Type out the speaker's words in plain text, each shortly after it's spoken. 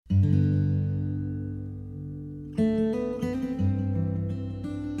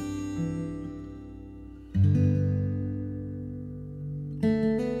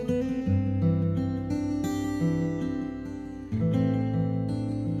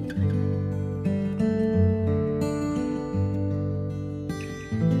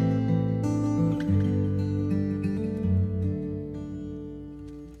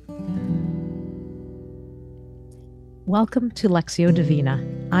Welcome to Lectio Divina.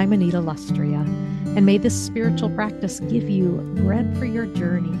 I'm Anita Lustria, and may this spiritual practice give you bread for your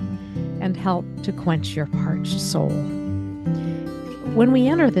journey and help to quench your parched soul. When we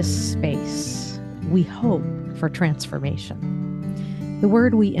enter this space, we hope for transformation. The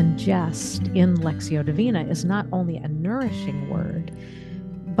word we ingest in Lectio Divina is not only a nourishing word,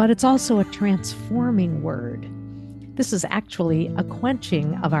 but it's also a transforming word. This is actually a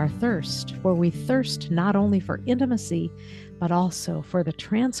quenching of our thirst, for we thirst not only for intimacy, but also for the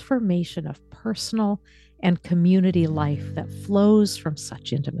transformation of personal and community life that flows from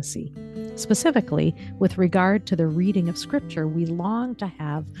such intimacy. Specifically, with regard to the reading of Scripture, we long to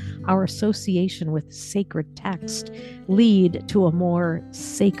have our association with sacred text lead to a more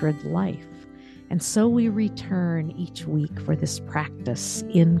sacred life. And so we return each week for this practice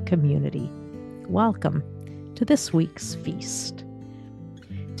in community. Welcome to this week's feast.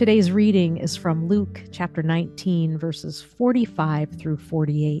 Today's reading is from Luke chapter 19, verses 45 through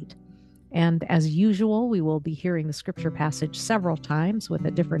 48. And as usual, we will be hearing the scripture passage several times with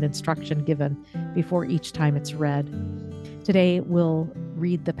a different instruction given before each time it's read. Today, we'll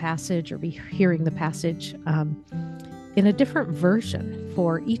read the passage or be hearing the passage in a different version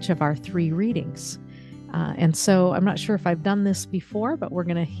for each of our three readings. And so I'm not sure if I've done this before, but we're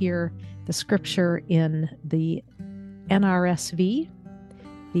going to hear the scripture in the NRSV,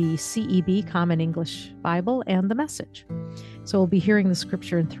 the CEB, Common English Bible, and the Message. So we'll be hearing the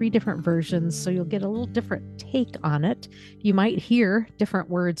scripture in three different versions, so you'll get a little different take on it. You might hear different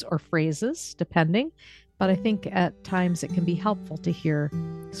words or phrases, depending, but I think at times it can be helpful to hear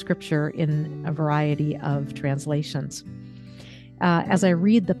scripture in a variety of translations. As I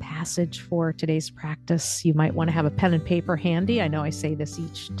read the passage for today's practice, you might want to have a pen and paper handy. I know I say this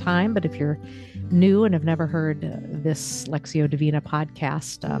each time, but if you're new and have never heard this Lectio Divina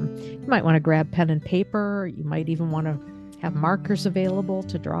podcast, you might want to grab pen and paper. You might even want to have markers available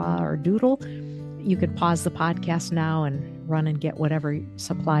to draw or doodle. You could pause the podcast now and run and get whatever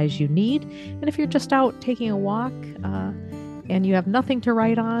supplies you need. And if you're just out taking a walk and you have nothing to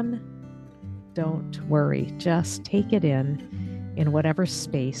write on, don't worry. Just take it in whatever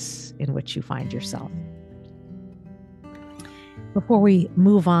space in which you find yourself. Before we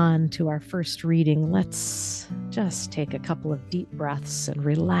move on to our first reading, let's just take a couple of deep breaths and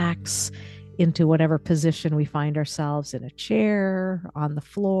relax into whatever position we find ourselves in, a chair, on the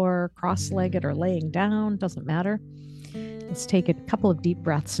floor, cross-legged or laying down, doesn't matter. Let's take a couple of deep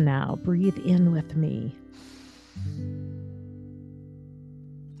breaths now. Breathe in with me.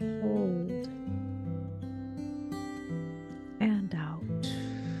 Hold. And out.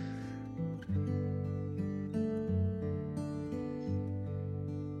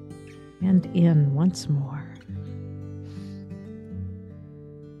 And in once more.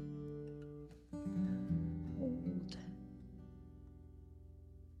 Hold.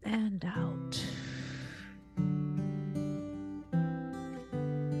 And out.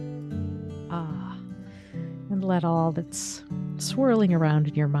 And let all that's swirling around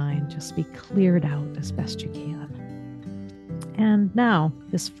in your mind just be cleared out as best you can. And now,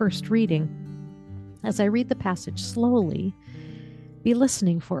 this first reading, as I read the passage slowly, be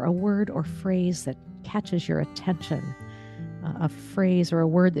listening for a word or phrase that catches your attention, a phrase or a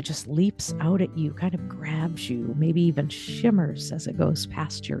word that just leaps out at you, kind of grabs you, maybe even shimmers as it goes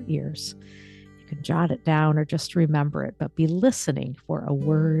past your ears. You can jot it down or just remember it, but be listening for a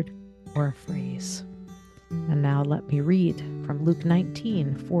word or a phrase. And now let me read from Luke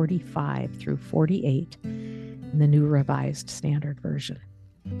 19, 45 through 48 in the New Revised Standard Version.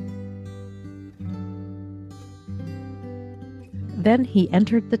 Then he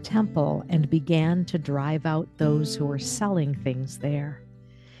entered the temple and began to drive out those who were selling things there.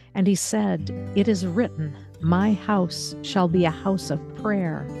 And he said, "It is written, 'My house shall be a house of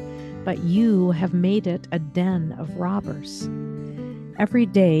prayer,' but you have made it a den of robbers." Every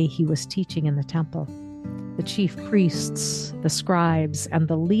day he was teaching in the temple. The chief priests, the scribes, and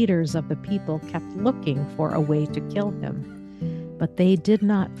the leaders of the people kept looking for a way to kill him. But they did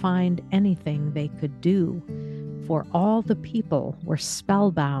not find anything they could do, for all the people were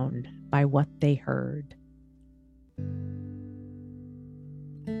spellbound by what they heard.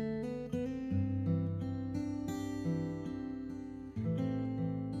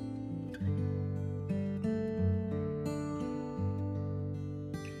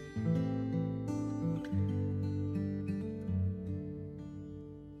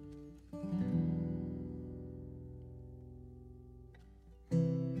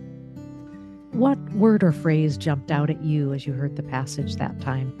 What word or phrase jumped out at you as you heard the passage that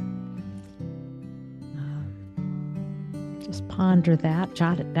time? Just ponder that,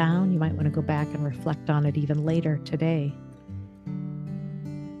 jot it down. You might want to go back and reflect on it even later today.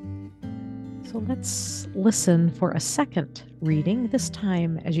 So let's listen for a second reading. This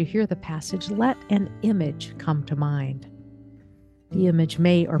time, as you hear the passage, let an image come to mind. The image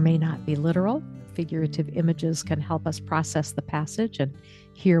may or may not be literal. Figurative images can help us process the passage and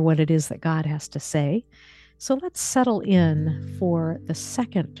hear what it is that God has to say. So let's settle in for the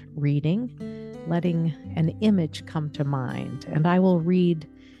second reading, letting an image come to mind. And I will read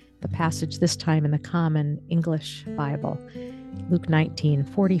the passage this time in the Common English Bible, Luke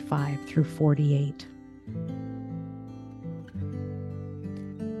 19:45 through 48.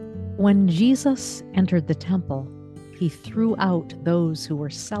 When Jesus entered the temple, he threw out those who were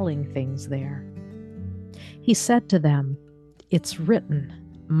selling things there. He said to them, "It's written,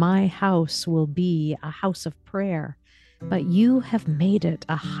 'My house will be a house of prayer,' but you have made it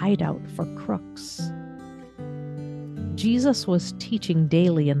a hideout for crooks." Jesus was teaching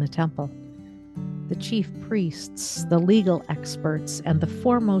daily in the temple. The chief priests, the legal experts, and the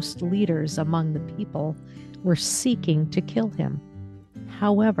foremost leaders among the people were seeking to kill him.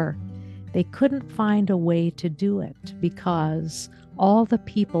 However, they couldn't find a way to do it because all the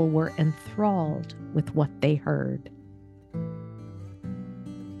people were enthralled with what they heard.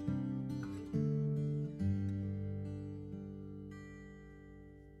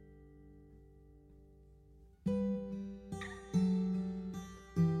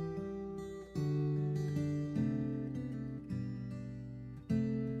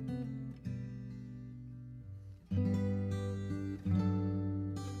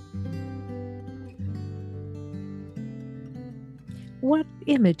 What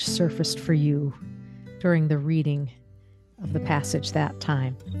image surfaced for you during the reading of the passage that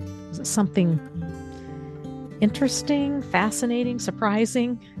time? Was it something interesting, fascinating,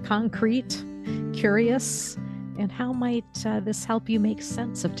 surprising, concrete, curious? And how might this help you make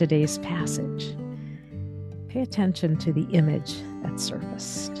sense of today's passage? Pay attention to the image that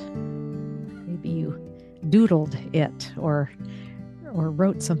surfaced. Maybe you doodled it or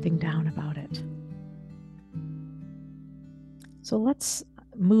wrote something down about it. So let's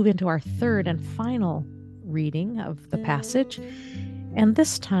move into our third and final reading of the passage. And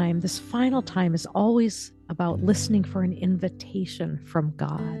this final time is always about listening for an invitation from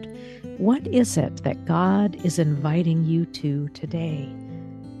God. What is it that God is inviting you to today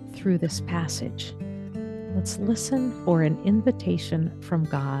through this passage? Let's listen for an invitation from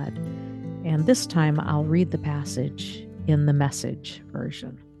God. And this time I'll read the passage in the Message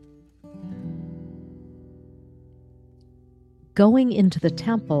version. Going into the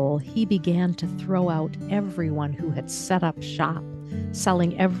temple, he began to throw out everyone who had set up shop,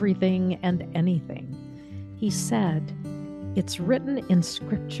 selling everything and anything. He said, "It's written in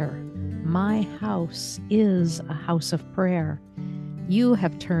Scripture, 'My house is a house of prayer.' You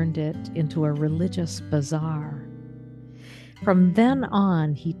have turned it into a religious bazaar." From then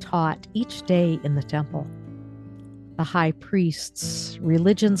on, he taught each day in the temple. The high priests,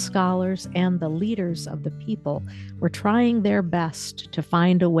 religion scholars, and the leaders of the people were trying their best to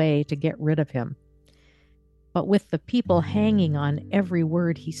find a way to get rid of him. But with the people hanging on every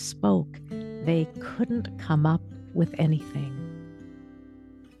word he spoke, they couldn't come up with anything.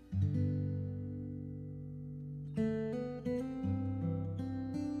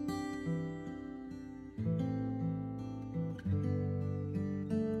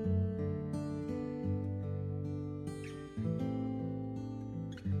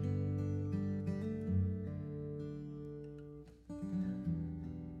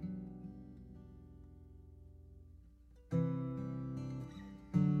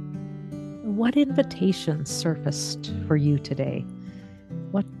 What invitation surfaced for you today?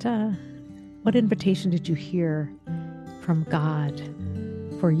 What invitation did you hear from God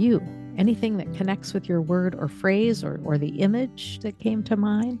for you? Anything that connects with your word or phrase or the image that came to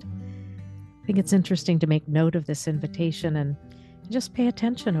mind? I think it's interesting to make note of this invitation and just pay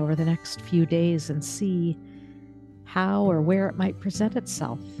attention over the next few days and see how or where it might present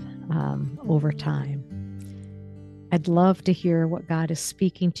itself over time. I'd love to hear what God is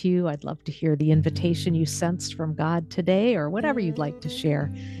speaking to you. I'd love to hear the invitation you sensed from God today or whatever you'd like to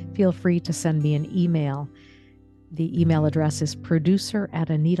share. Feel free to send me an email. The email address is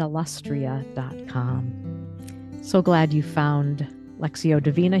producer@anitalustria.com. So glad you found Lectio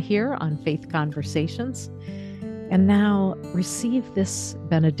Divina here on Faith Conversations. And now receive this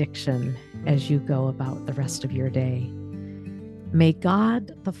benediction as you go about the rest of your day. May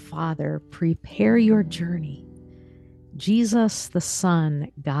God the Father prepare your journey. Jesus the Son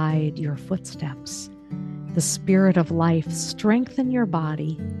guide your footsteps. The Spirit of life strengthen your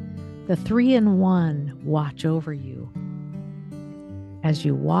body. The Three-in-One watch over you. as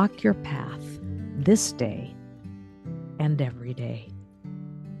you walk your path this day and every day.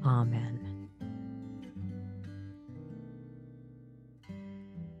 Amen.